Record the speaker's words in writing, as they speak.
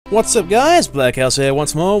What's up guys, Black House here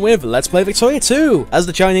once more with Let's Play Victoria 2 as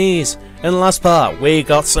the Chinese. In the last part we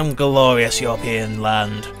got some glorious European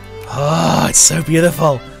land. Ah, it's so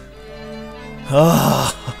beautiful.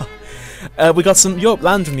 Ah, we got some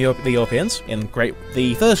land from the Europeans in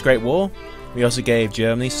the First Great War. We also gave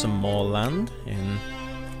Germany some more land in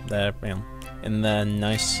their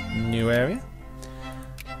nice new area.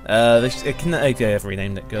 They've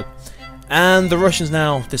renamed it, good. And the Russians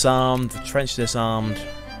now disarmed, the French disarmed,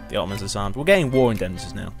 the Ottomans disarmed. We're getting war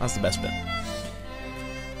indemnities now. That's the best bit.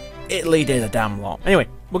 Italy did a damn lot. Anyway,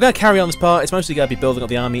 we're going to carry on this part. It's mostly going to be building up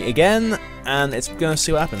the army again, and it's going to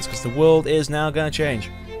see what happens, because the world is now going to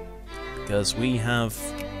change. Because we have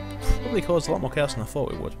probably caused a lot more chaos than I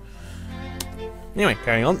thought we would. Anyway,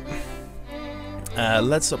 carrying on.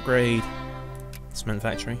 Let's upgrade cement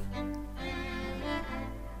factory.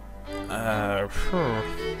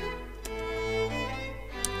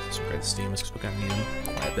 Let's upgrade the steamers because we're going to need them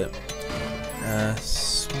quite a bit.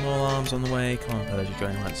 Small arms on the way. Come on, Persia,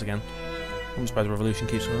 join ranks again. I'm surprised the revolution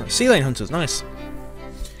keeps going. Sea lane hunters, nice.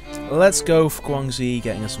 Let's go for Guangxi,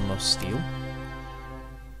 getting us some more steel.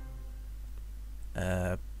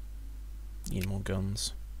 Need more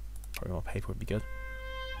guns. Probably more paper would be good.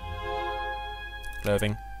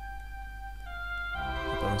 Clothing.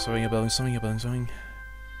 You're building something, you're building something, you're building something.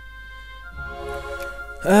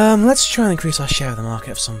 Let's try and increase our share of the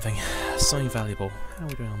market of something. Something valuable. How are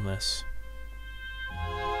we doing on this?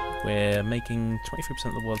 We're making 23%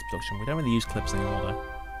 of the world's production. We don't really use clips anymore though.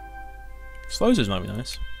 Explosives might be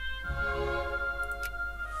nice.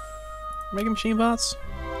 Making machine parts?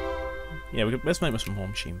 Yeah, let's make some more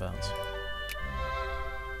machine parts.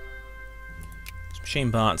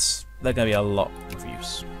 Machine parts, they're going to be a lot of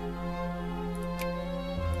use.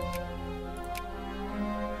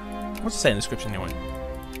 What's it say in the description anyway?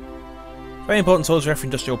 Very important tools for every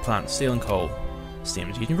industrial plant, steel and coal.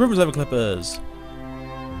 Steamers using rubbers over clippers.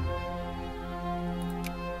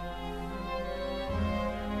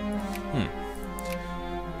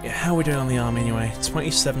 Yeah, how are we doing on the army anyway?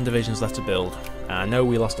 27 divisions left to build. I know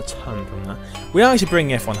we lost a ton from that. We are actually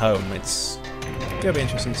bringing everyone home. It's going to be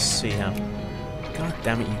interesting to see how. God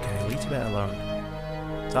damn it, UK, leave Tibet alone.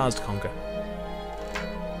 It's ours to conquer.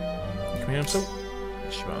 Can we have some?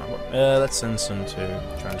 Let's send some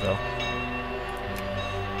to China as well.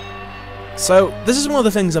 So, this is one of the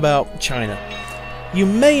things about China. You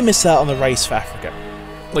may miss out on the race for Africa.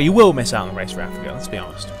 Well, you will miss out on the race for Africa, let's be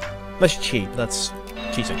honest. Unless you cheat, that's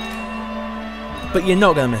cheating. But you're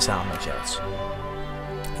not going to miss out on much else.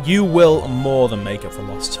 You will more than make up for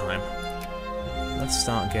lost time. Let's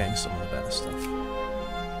start getting some of the better stuff.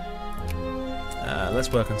 Let's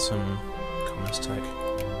work on some commerce tech.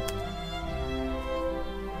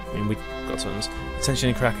 I mean, we've got some attention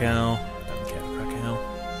in Krakow. Don't care for Krakow.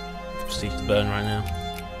 Prestige to burn right now.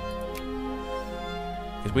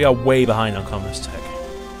 Because we are way behind on commerce tech.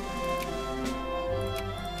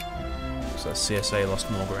 So CSA lost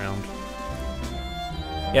more ground.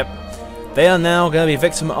 Yep. They are now going to be a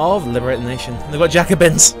victim of Liberate the Nation. They've got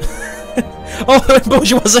Jacobins. Oh, they're in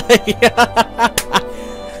bourgeoisie!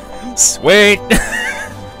 Sweet!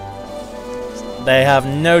 They have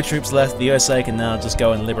no troops left. The USA can now just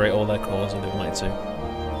go and liberate all their cores if they wanted to.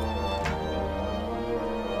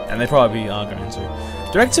 And they probably are going to.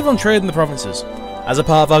 Directive on trade in the provinces. As a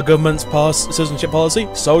part of our government's past citizenship policy,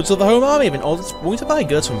 soldiers of the Home Army have been ordered to buy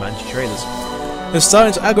goods from managed traders. They're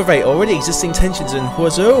starting to aggravate already existing tensions in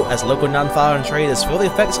Huazhou as local non-foreign traders feel the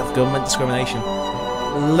effects of government discrimination.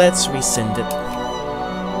 Let's rescind it.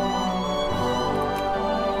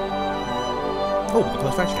 Oh, the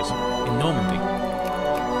close factories in Normandy.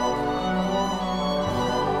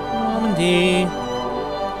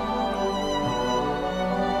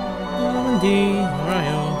 Normandy, where are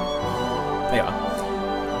you? There you are.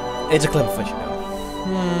 It's a clipper fish now. I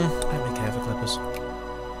don't really care for clippers.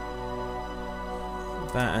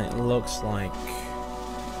 That, and it looks like...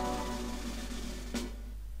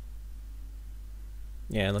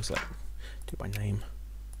 Yeah, it looks like... Do it by name.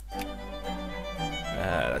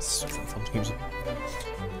 That's from Cubes.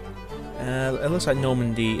 It looks like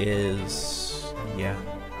Normandy is... Yeah.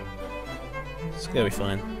 It's gonna be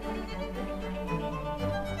fine.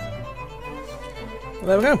 Well,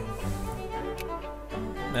 there we go.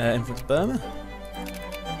 Influence Burma?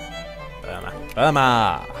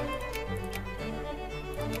 Burma!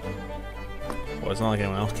 Well, it's not like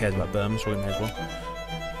anyone else cares about Burma, so we may as well.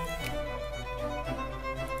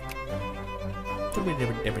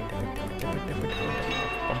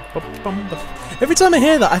 Every time I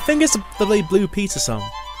hear that, I think it's the Blue Peter song.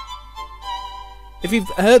 If you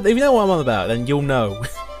know what I'm on about, then you'll know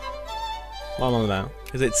what I'm on about,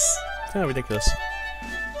 because it's kind of ridiculous.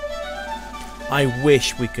 I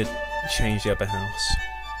wish we could change the upper house.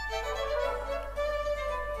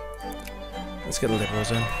 Let's get the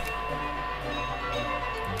Liberals in.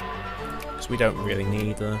 Because we don't really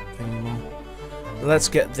need the thing anymore. Let's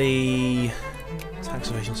get the tax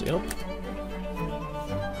efficiency up.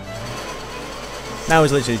 Now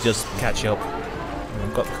is literally just catch up.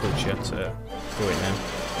 We've got the culture to do it now.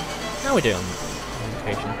 How are we doing on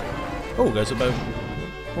education? Oh, it goes about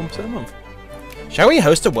 1% a month. Shall we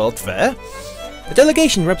host a World Fair? A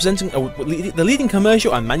delegation representing the leading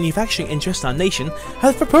commercial and manufacturing interests in our nation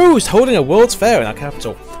has proposed holding a World's Fair in our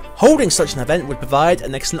capital. Holding such an event would provide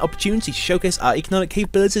an excellent opportunity to showcase our economic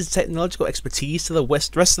capabilities and technological expertise to the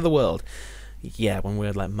rest of the world. Yeah, when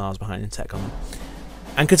we're like miles behind in tech on them.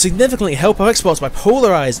 And could significantly help our exports by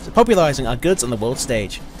popularising our goods on the world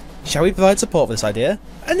stage. Shall we provide support for this idea?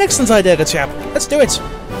 An excellent idea, good chap. Let's do it.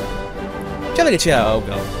 Jelly good chap. Oh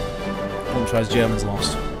god. One tries Germans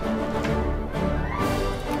lost.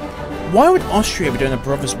 Why would Austria be doing a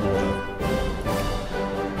brothers' war though?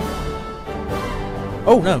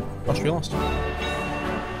 Oh no, Austria lost.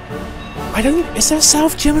 I don't. Is there a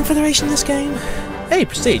South German Federation in this game? Hey,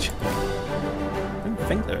 prestige. I don't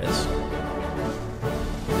think there is.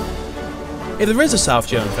 If there is a South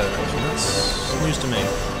German Federation, that's news to me.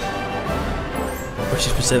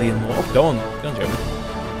 British Brazilian War. Oh, go on, German.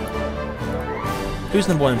 Who's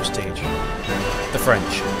number one in prestige? The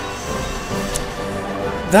French.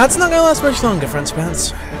 That's not gonna last much longer, French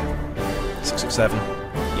pants. 667.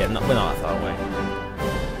 Yeah, we're not that far away.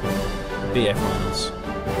 BA finals.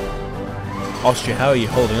 Austria, how are you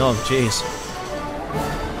holding on? Jeez.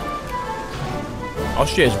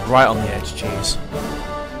 Austria is right on the edge, jeez.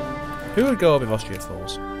 Who would go up if Austria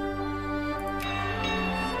falls?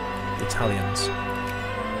 The Italians.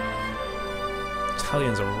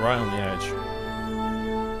 Italians are right on the edge.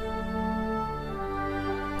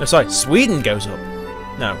 No, sorry, Sweden goes up.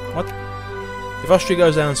 No, what? If Austria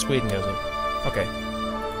goes down, Sweden goes up. Okay.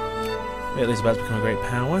 Italy's about to become a great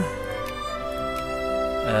power.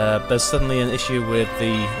 There's suddenly an issue with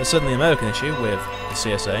the... There's suddenly an American issue with the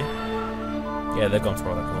CSA. Yeah, they've gone for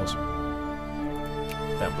all that cause.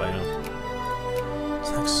 Don't blame them.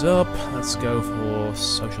 Taxes up. Let's go for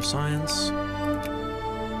social science.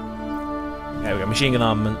 There we go. Machine gun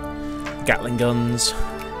armament. Gatling guns.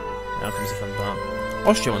 Now comes the fun part.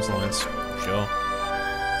 Austria wants lines. Sure.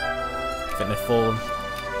 I think they've fallen.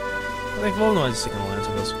 Have they fallen or are they sticking alliance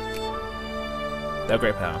with us? They're a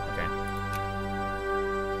great power. Okay.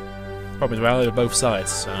 Problem is we're allied with both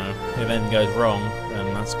sides, so if anything goes wrong,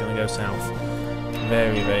 then that's going to go south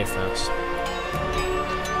very, very fast.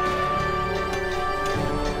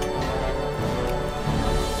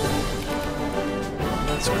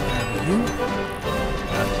 Let's grab you.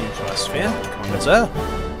 Add you to our sphere. Come on, good sir.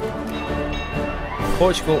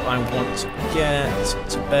 Portugal, I want to get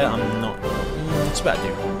to bear. I'm not. It's about to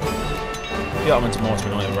do. The Ottomans are more to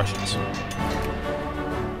annoy the Russians.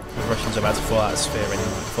 The Russians are about to fall out of sphere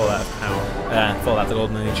anyway, fall out of power, fall out of the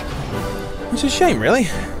Golden Age. Which is a shame, really.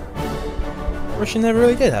 Russia never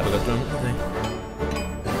really did have a good run, did they?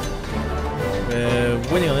 We're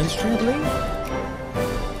winning on industry, I believe.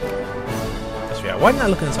 That's right. Why didn't I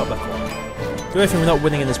look in the top left corner? Do you think we're not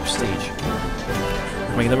winning in this prestige?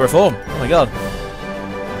 We're making another reform. Oh my god.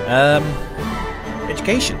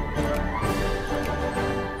 Education.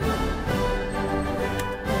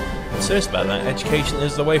 I'm serious about that. Education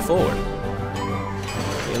is the way forward.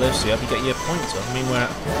 Get your literacy up, you get your points up. I mean, we're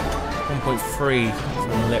at 1.3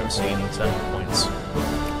 from literacy, you need 7 points.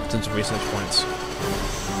 In terms of research points.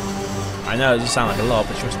 I know it doesn't sound like a lot,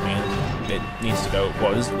 but trust me, it needs to go.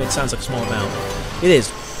 Well, it sounds like a small amount. It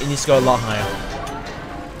is. It needs to go a lot higher.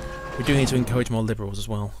 We do need to encourage more liberals as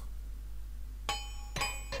well.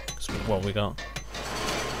 What we got? Yeah,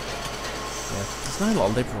 there's not a lot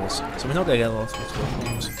of liberals, so we're not going to get a lot of political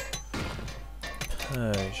reforms.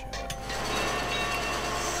 Persia.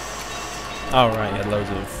 Oh right, yeah, loads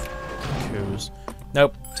of coups.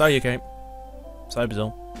 Nope, sorry UK. Sorry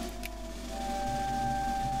Brazil.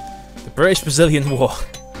 The British-Brazilian War.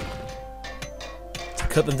 To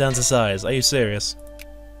cut them down to size. Are you serious?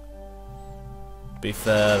 To be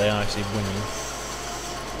fair, they are actually winning.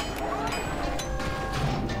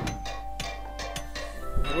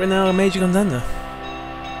 We're now a major contender.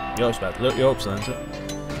 Europe's bad. Look, Europe's learned it.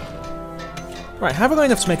 Right, have we got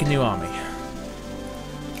enough to make a new army?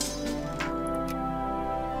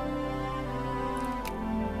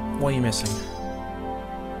 What are you missing?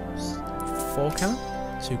 4 cannon?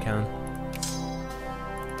 2 cannon.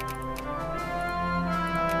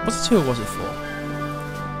 Was it 2 or was it 4?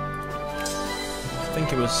 I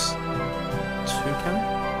think it was 2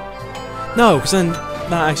 cannon? No, because then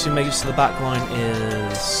that actually makes so the back line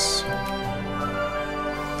is...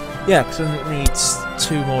 Yeah, because it needs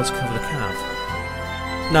 2 more to cover the cav.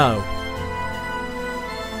 No.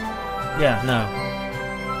 Yeah, no.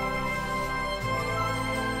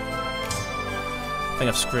 I think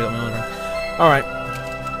I've screwed up my order. Alright.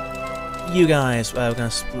 You guys, we're going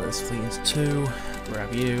to split this fleet into 2.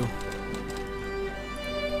 Grab you.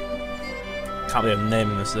 Can't believe I'm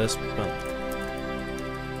naming this, but...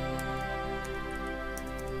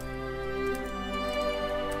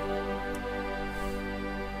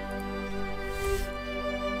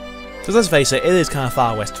 So let's face it, it is kind of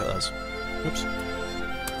far west for us. Oops.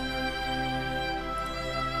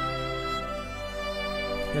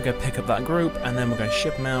 We're going to pick up that group, and then we're going to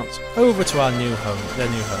ship them out over to our new home, their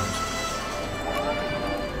new homes.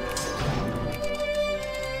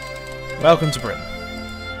 Welcome to Britain.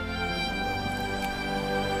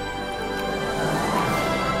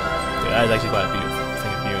 Yeah, that is actually quite a beautiful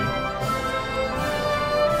thing of beauty.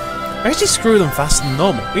 I actually screw them faster than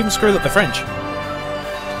normal. We even screwed up the French.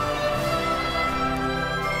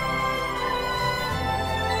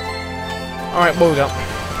 Alright, what we got?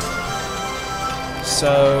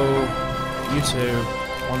 So, you 2,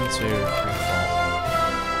 1, 2, 3, 4.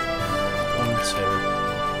 1, 2.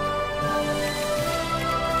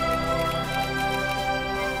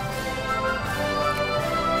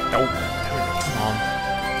 Oh, come on.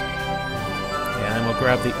 Yeah, and then we'll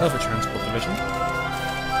grab the other transport division.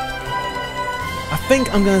 I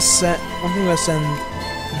think I'm gonna send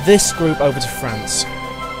this group over to France.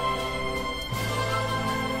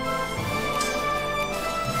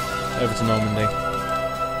 Over to Normandy.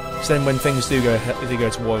 Because then when things do go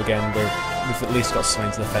to war again, we've at least got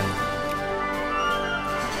something to defend.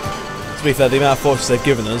 To be fair, the amount of forces they've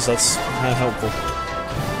given us, that's helpful.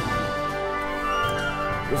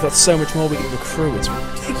 We've got so much more we can recruit, it's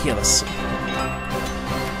ridiculous.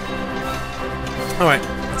 Alright,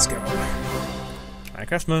 let's go. Alright,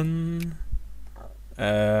 craftsman.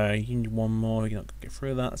 You need 1 more, you're not going to get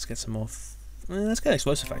through that. Let's get some more. Let's get an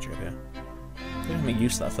explosive factory up here. I'm going to make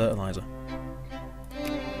use of that fertilizer.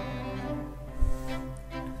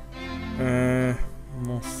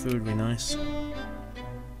 More food would be nice.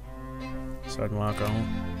 So more alcohol.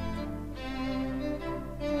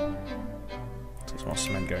 Let's get some more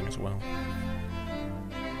cement going as well.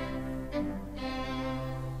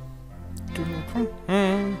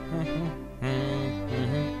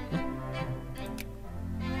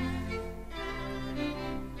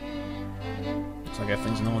 Looks like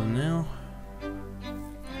everything's in order now.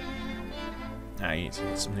 Ah, you need to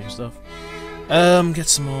get some new stuff. Get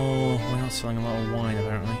some more. We're not selling a lot of wine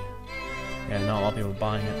apparently. Yeah, not a lot of people are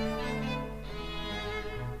buying it.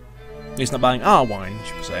 At least not buying our wine,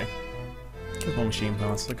 should we say. Get more machine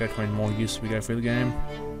parts. They'll go find more use as we go through the game.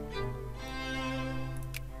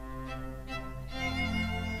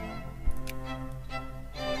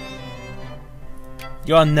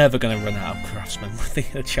 You are never going to run out of craftsmen with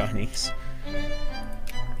the Chinese.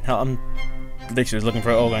 Hell, I'm literally looking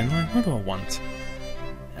for it all going, what do I want?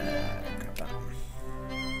 Grab that.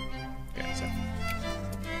 Okay, so.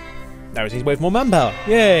 Now it needs to wait for more manpower.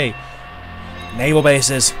 Yay! Naval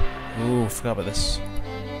bases. Ooh, forgot about this.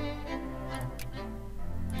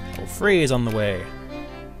 Level 3 is on the way.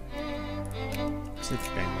 Let's see if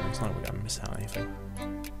the game running. It's not like we're going to miss out anything.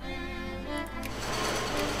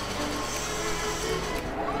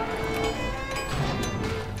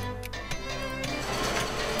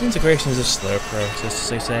 Integration is a slow process, as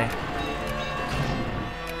they say.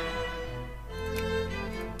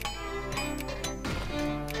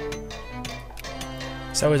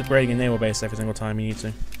 So is upgrading a naval base every single time you need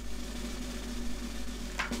to.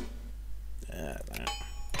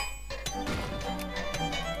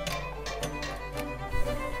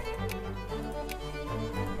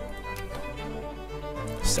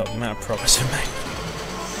 Still, the amount of progress we made.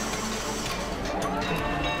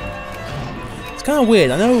 It's kind of weird.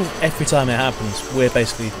 I know every time it happens, we're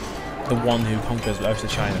basically the one who conquers most of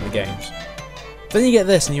China in the games. But then you get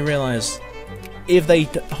this and you realise, if they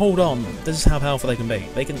hold on, this is how powerful they can be.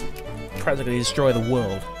 They can practically destroy the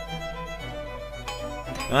world.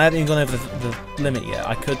 And I haven't even gone over the limit yet.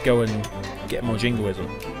 I could go and get more jingoism.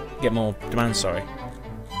 Get more demand, sorry.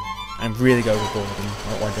 And really go overboard and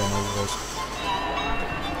what I'm doing overboard.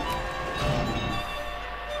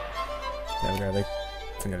 There we go, I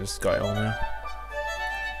think I just got it all now.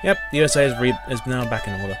 Yep, the USA is now back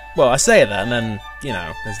in order. Well, I say that, and then, you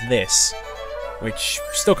know, there's this. Which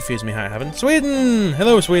still confuses me how it happened. Sweden!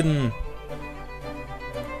 Hello, Sweden!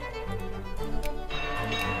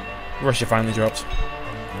 Russia finally dropped.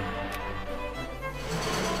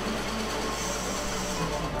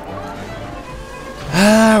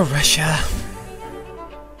 Ah, Russia.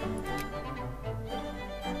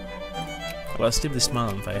 Well, a stupid smile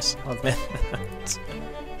on the face, I'll admit that.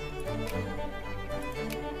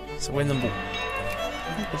 So we're number...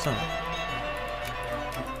 What's that?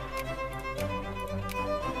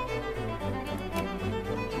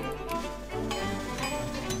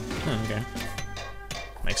 Oh, okay.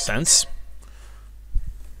 Makes sense.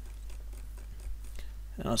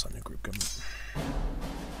 Oh, it's on the group government.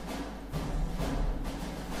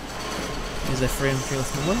 Is there free and free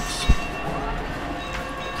from the works?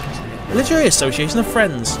 Literary Association of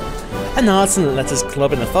Friends. An arts and letters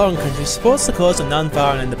club in a foreign country supports the cause of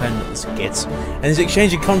non-foreign independence, GIT, and is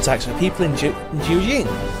exchanging contacts with people in Jiujing.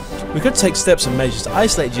 We could take steps and measures to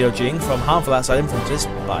isolate Jiujing from harmful outside influences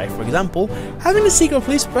by, for example, having a secret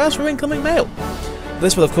police browse for incoming mail.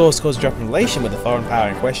 This will of course cause a drop in relation with the foreign power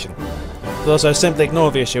in question. But also simply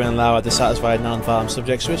ignore the issue and allow our dissatisfied non-foreign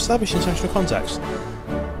subjects to establish international contacts.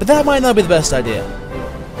 But that might not be the best idea.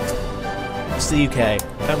 It's the UK.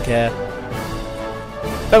 Don't care.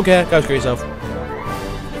 Don't care. Go screw yourself.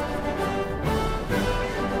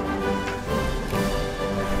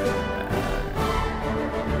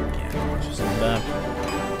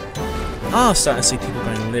 Starting to see people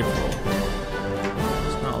going liberal.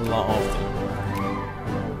 There's not a lot of them.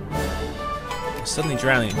 They're suddenly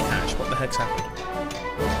drowning in cash. What the heck's happened?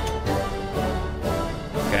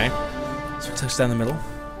 Okay. So it takes down the middle.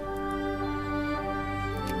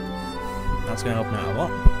 That's going to help me out a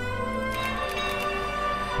lot.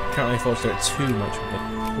 Can't really afford to do it too much with the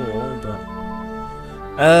poor, but...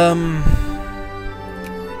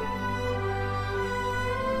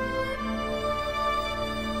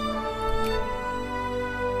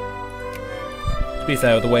 To be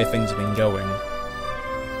fair, with the way things have been going,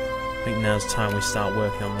 I think now's the time we start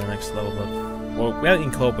working on the next level up. Well, we haven't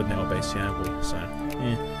even caught up with naval base yet, have we? So,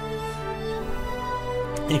 yeah.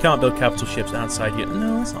 You can't build capital ships outside yet.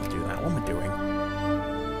 No, let's not do that. What am I doing?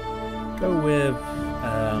 Go with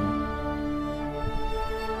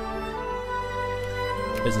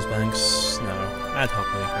business banks. No, ad hoc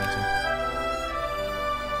really crazy.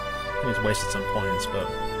 I think it's wasted some points, but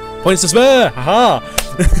points to spare. Haha.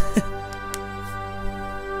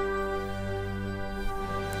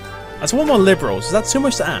 That's one more liberals. Is that too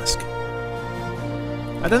much to ask?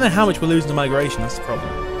 I don't know how much we're losing to migration. That's the problem.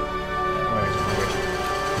 Where is migration?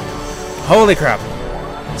 Holy crap!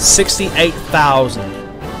 68,000.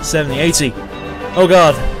 70, 80. Oh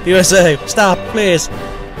god, the USA, stop, please.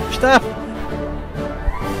 Stop.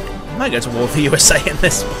 I might go to war with the USA in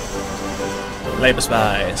this one. Labour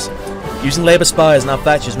spies. Using labour spies and our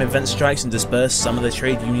factories may prevent strikes and disperse some of the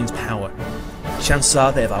trade unions' power. Chances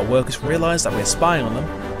are that if our workers realise that we're spying on them,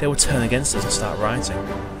 they will turn against us and start rioting.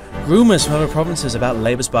 Rumours from other provinces about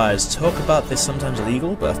labour spies talk about this sometimes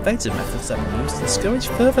illegal but effective methods that are used to discourage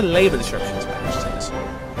further labour disruptions by agitators.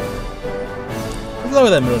 Lower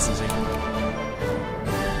their militancy.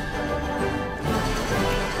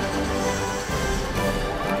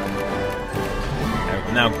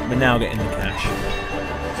 We're now getting the cash.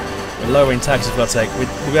 We're lowering taxes for God's sake.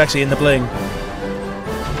 We're actually in the bling.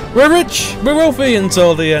 We're rich! We're wealthy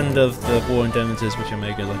until the end of the war indemnities, which are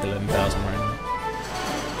making like 11,000 right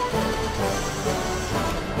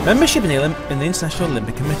now. Membership in the International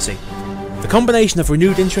Olympic Committee. The combination of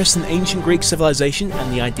renewed interest in ancient Greek civilization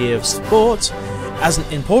and the idea of sport as an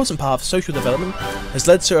important part of social development has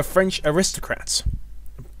led to a French aristocrat,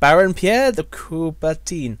 Baron Pierre de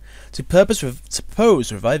Coubertin, to propose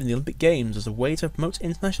reviving the Olympic Games as a way to promote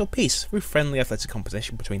international peace through friendly athletic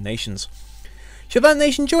competition between nations. Should that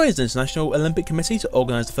nation join the International Olympic Committee to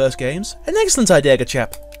organise the first games? An excellent idea, good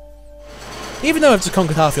chap. Even though I've just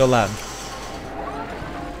conquered half your land.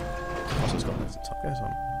 Also, it's got the top guys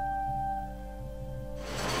on.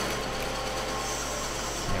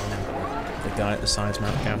 Yeah, we now got the guy at the sides,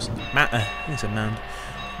 Mount Garrison. I think it's a mound.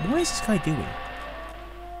 What is this guy doing?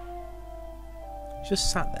 He's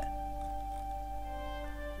just sat there.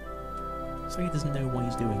 So he doesn't know what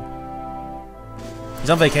he's doing. He's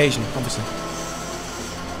on vacation, obviously.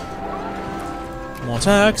 More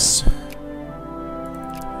tax.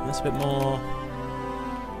 That's a bit more.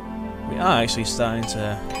 We are actually starting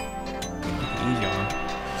to make it easier on them.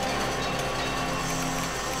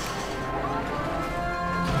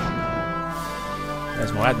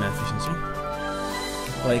 There's more admin efficiency.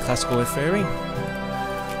 Late classical with theory. We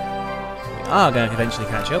are going to eventually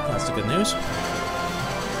catch up. That's the good news.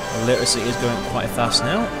 Literacy is going quite fast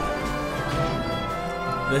now.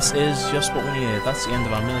 This is just what we needed. That's the end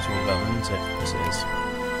of our military development, isn't it? This is.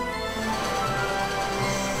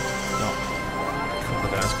 Got a couple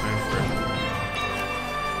of guys coming through.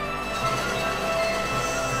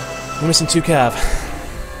 We're missing 2 cav.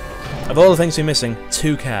 Of all the things we're missing,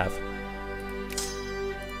 2 cav.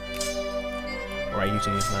 Alright,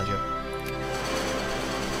 using this magic.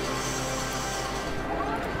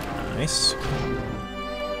 Nice.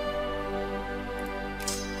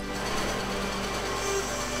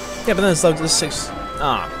 Yeah, but then it's like the 6.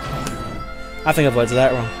 Ah. I think I've loaded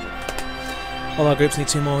that wrong. All our groups need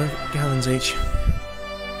 2 more gallons each.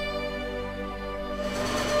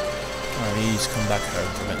 Alright, he's come back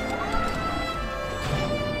home for a bit.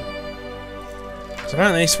 So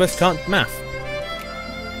apparently Swift can't math.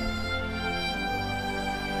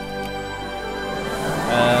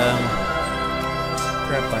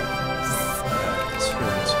 Grab that.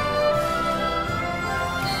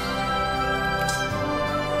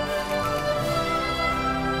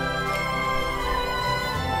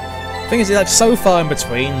 The thing is, it's like so far in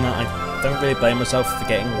between that I don't really blame myself for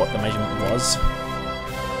forgetting what the measurement was.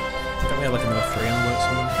 Don't we have like another 3 on the work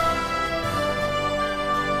somewhere?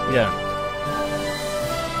 We don't.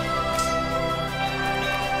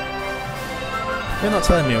 You're not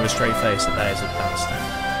telling me with a straight face that that is a balanced stack.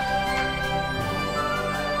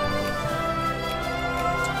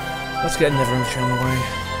 Let's get another infantry on the way.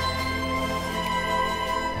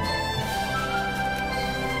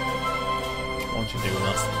 Won't you do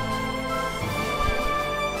enough?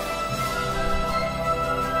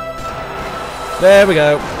 There we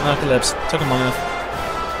go. Apocalypse. Took him long enough.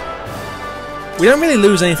 We don't really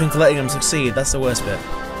lose anything for letting them succeed. That's the worst bit.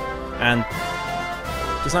 And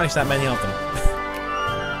there's not actually that many of them.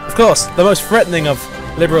 Of course, the most threatening of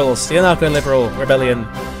liberals, the anarcho-liberal rebellion,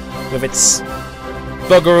 with its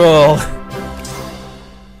bugger all.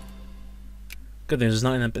 Good news,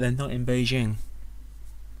 they're not in Beijing.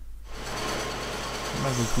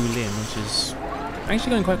 Rather Guilin, which is actually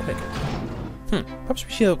going quite quick. Perhaps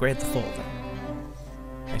we should upgrade the fort then.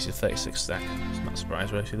 Actually, 36 stack. I'm not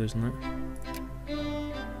surprised we're actually losing that.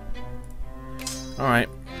 Alright.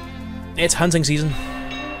 It's hunting season.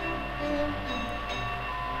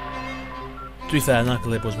 To be fair,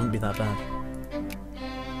 narco-liberals wouldn't be that bad.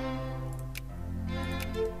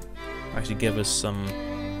 Actually give us some...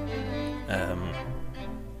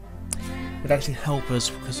 would actually help us,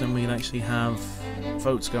 because then we'd actually have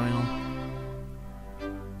votes going on.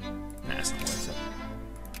 Nah, it's not worth it.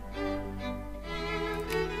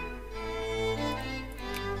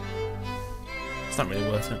 It's not really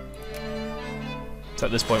worth it. So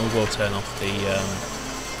at this point we will turn off the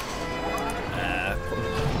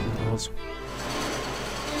laws.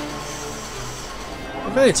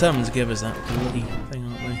 They're very determined to give us that bloody thing,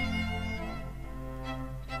 aren't they?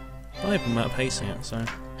 Not even outpacing it, so...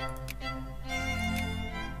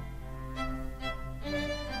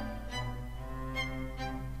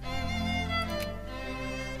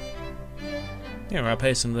 Yeah, we're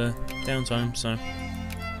outpacing the downtime, so...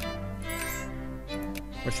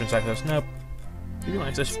 Western attack us? Nope. You want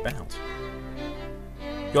access to bounce.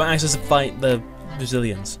 You want access to fight the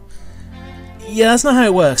Brazilians. Yeah, that's not how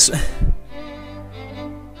it works.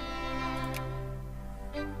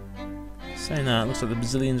 Saying that, it looks like the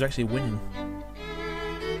Brazilians are actually winning.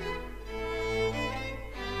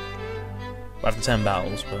 Well, after 10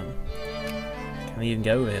 battles, but... Can they even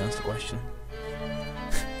go here? That's the question.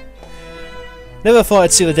 Never thought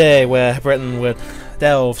I'd see the day where Britain would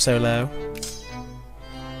delve so low.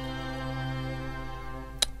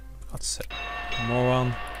 God's sake.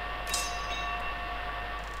 Moron.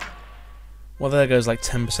 Well, there goes like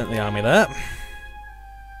 10% of the army there.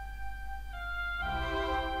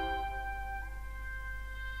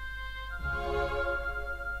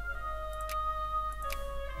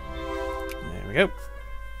 There we go.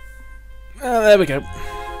 Oh, there we go.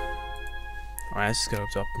 Alright, let's just go up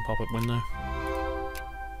top and pop up window.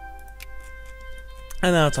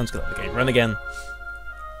 And now time to let the game run again.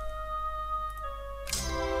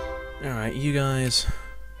 Alright, you guys.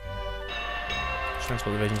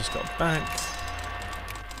 Transport division just got back.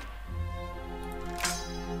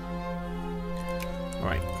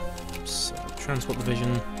 Alright, so transport division.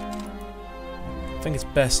 I think it's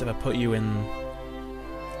best if I put you in.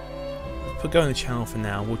 Go in the channel for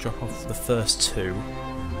now. We'll drop off the first 2.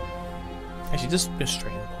 Actually, just go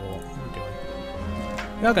straight in port. What are we doing?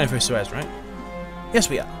 We are going through Suez, right? Yes,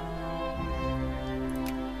 we are.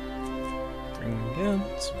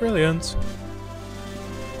 Brilliant, brilliant.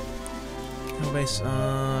 No base,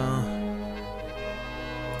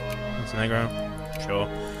 Montenegro, sure.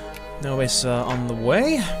 No base on the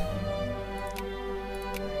way.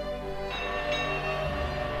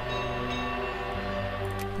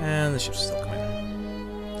 And the ships are still coming.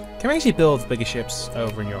 Can we actually build bigger ships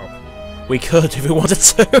over in Europe? We could if we wanted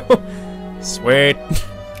to. Sweet.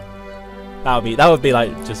 That would be like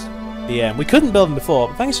just the IBM. We couldn't build them before,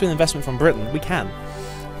 but thanks to an investment from Britain, we can.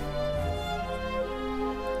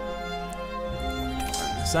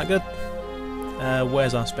 Is that good?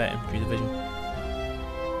 Where's our spare infantry division?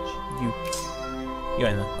 You're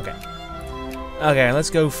in there. Okay. Okay, let's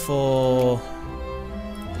go for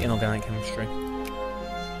the inorganic chemistry.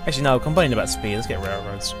 Actually, no, complaining about speed. Let's get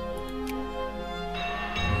railroads.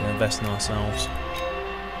 We're invest in ourselves.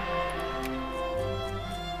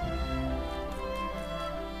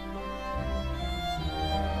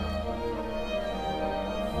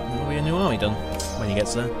 There'll be a new army done when he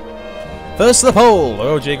gets there. First to the pole! The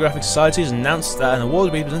Royal Geographic Society has announced that an award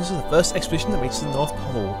will be presented to the first expedition that reaches the North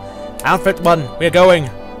Pole. Outfit 1, we are going!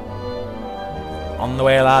 On the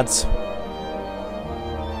way, lads.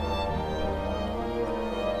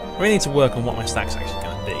 I really need to work on what my stack's actually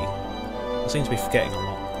going to be. I seem to be forgetting a lot.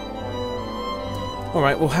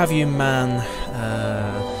 Alright, we'll have you man...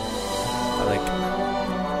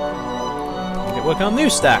 we'll get working on a new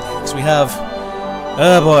stack, because we have...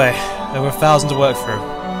 oh boy, over 1,000 to work through.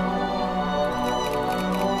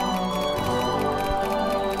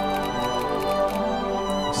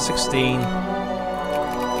 There's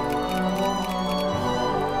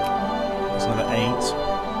another 8,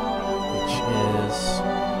 which is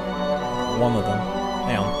one of them.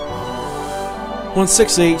 Hang on. 1,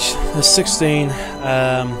 6 each. There's 16. So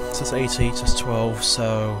that's 8 each. That's 12.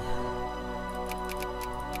 So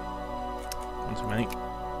one too many.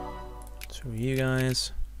 2 of you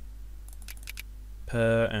guys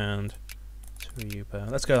per and 2 of you per.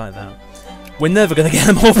 Let's go like that. We're never gonna get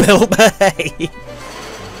them all built, but hey.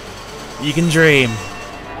 You can dream.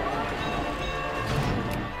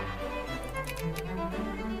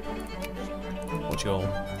 What's your goal?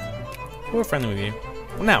 We're friendly with you.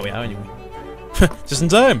 Well, now we are, anyway. Just in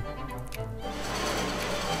time!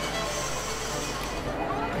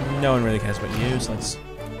 No one really cares about you, so let's...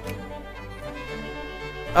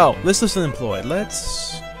 oh, listless and unemployed.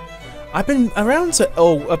 Let's... I've been around to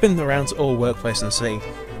all workplaces in the city,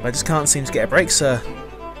 but I just can't seem to get a break, sir.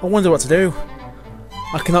 I wonder what to do.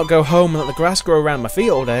 I cannot go home and let the grass grow around my feet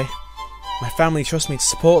all day. My family trusts me to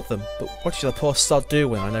support them, but what shall a poor sod do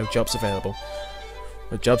when I know jobs available?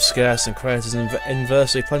 With jobs scarce and creditors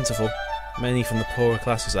inversely plentiful, many from the poorer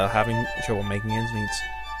classes are having trouble making ends meet.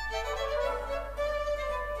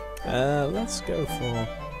 Let's go for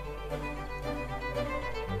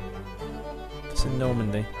this in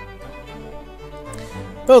Normandy.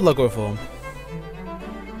 Build local reform.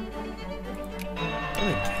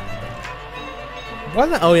 Why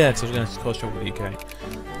not? Oh yeah, because I was going to cause trouble with the UK.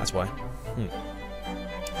 That's why.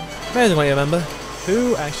 Amazing what you remember.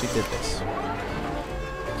 Who actually did this?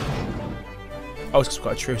 Oh, it's because we've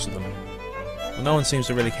got a truce with them. Well, no one seems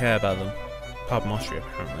to really care about them. Apart from Austria,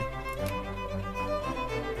 apparently.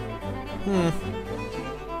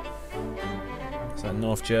 Is that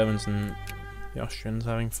North Germans and the Austrians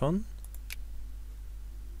having fun?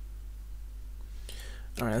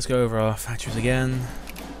 Alright, let's go over our factories again.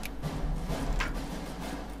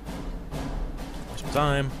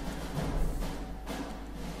 Time.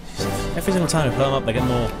 Every single time we put them up, they get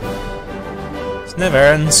more. This never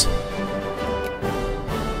ends.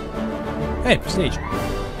 Hey, prestige.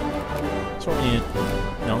 That's what we need.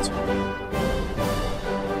 Not.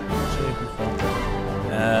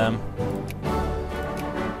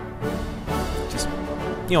 Just,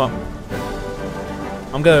 you know what?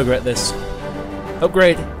 I'm gonna regret this.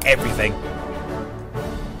 Upgrade everything.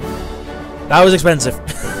 That was expensive.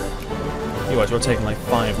 You guys, we're taking like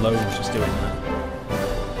 5 loads just doing that.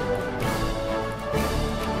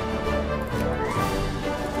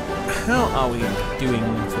 How are we doing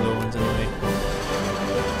for loans anyway?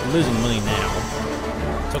 We're losing money now.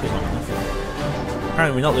 Took us long enough.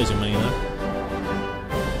 Apparently we're not losing money though.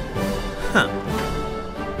 Huh.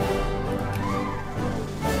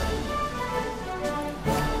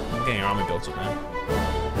 I'm getting our army built up now.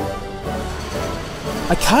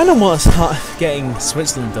 I kind of want to start getting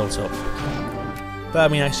Switzerland built up. But I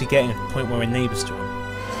mean actually getting a point where we're neighbours to them.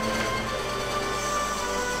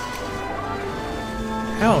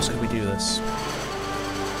 How else could we do this?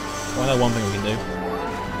 Well, I know one thing we can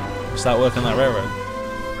do. Start working on that railroad.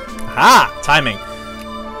 Aha! Timing!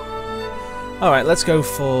 Alright, let's go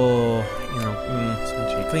for,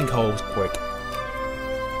 essentially clean coals quick.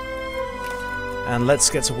 And let's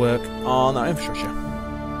get to work on our infrastructure.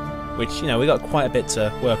 Which, we got quite a bit to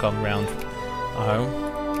work on around our home.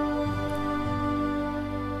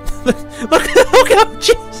 Look, oh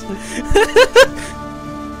jeez!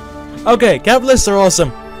 Okay, capitalists are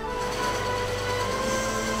awesome.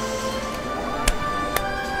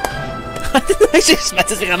 I didn't actually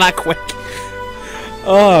expect it to go that quick.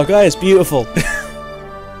 Oh, guys, beautiful.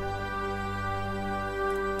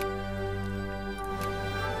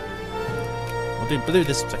 we'll do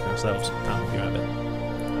this second ourselves. That'll be right a bit.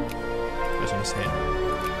 Just miss here.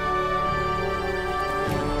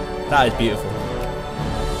 That is beautiful.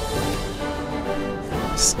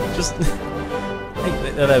 Just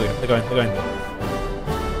hey, there we go. They're going.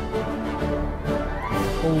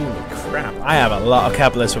 Holy crap! I have a lot of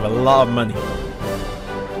capitalists with a lot of money.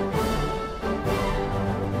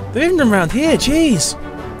 They're even around here. Jeez.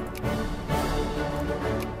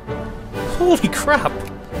 Holy crap!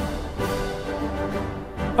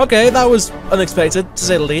 Okay, that was unexpected, to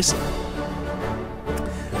say the least.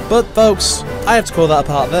 But, folks, I have to call that a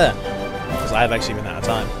part there. Because I have actually been out of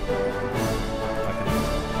time. Okay,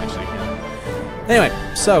 actually, yeah. Anyway,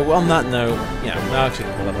 so, on that note, yeah, I'll actually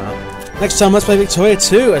call that out. Next time, let's play Victoria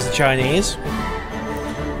 2 as the Chinese.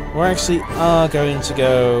 We're actually going to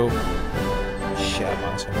go... Shit, I'm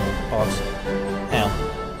odds. Hell.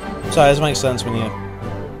 Sorry, this makes sense when you...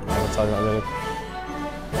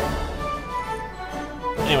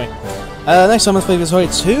 Anyway, next time let's play Victoria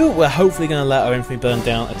 2. We're hopefully going to let our infantry burn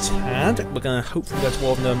down a tad. We're going to hopefully go to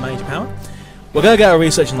war with no major power. We're going to get our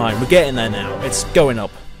research in line. We're getting there now. It's going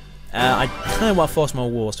up. I kind of want to force more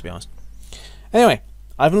wars, to be honest. Anyway,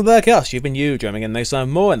 I've been the Berkcast. You've been you. Join me again next time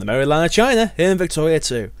more in the merry land of China here in Victoria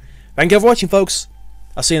 2. Thank you for watching, folks.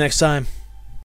 I'll see you next time.